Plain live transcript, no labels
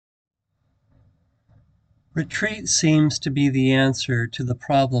Retreat seems to be the answer to the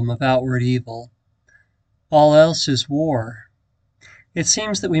problem of outward evil. All else is war. It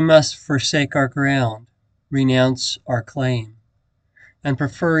seems that we must forsake our ground, renounce our claim, and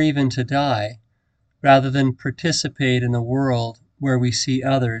prefer even to die, rather than participate in a world where we see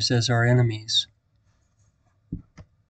others as our enemies.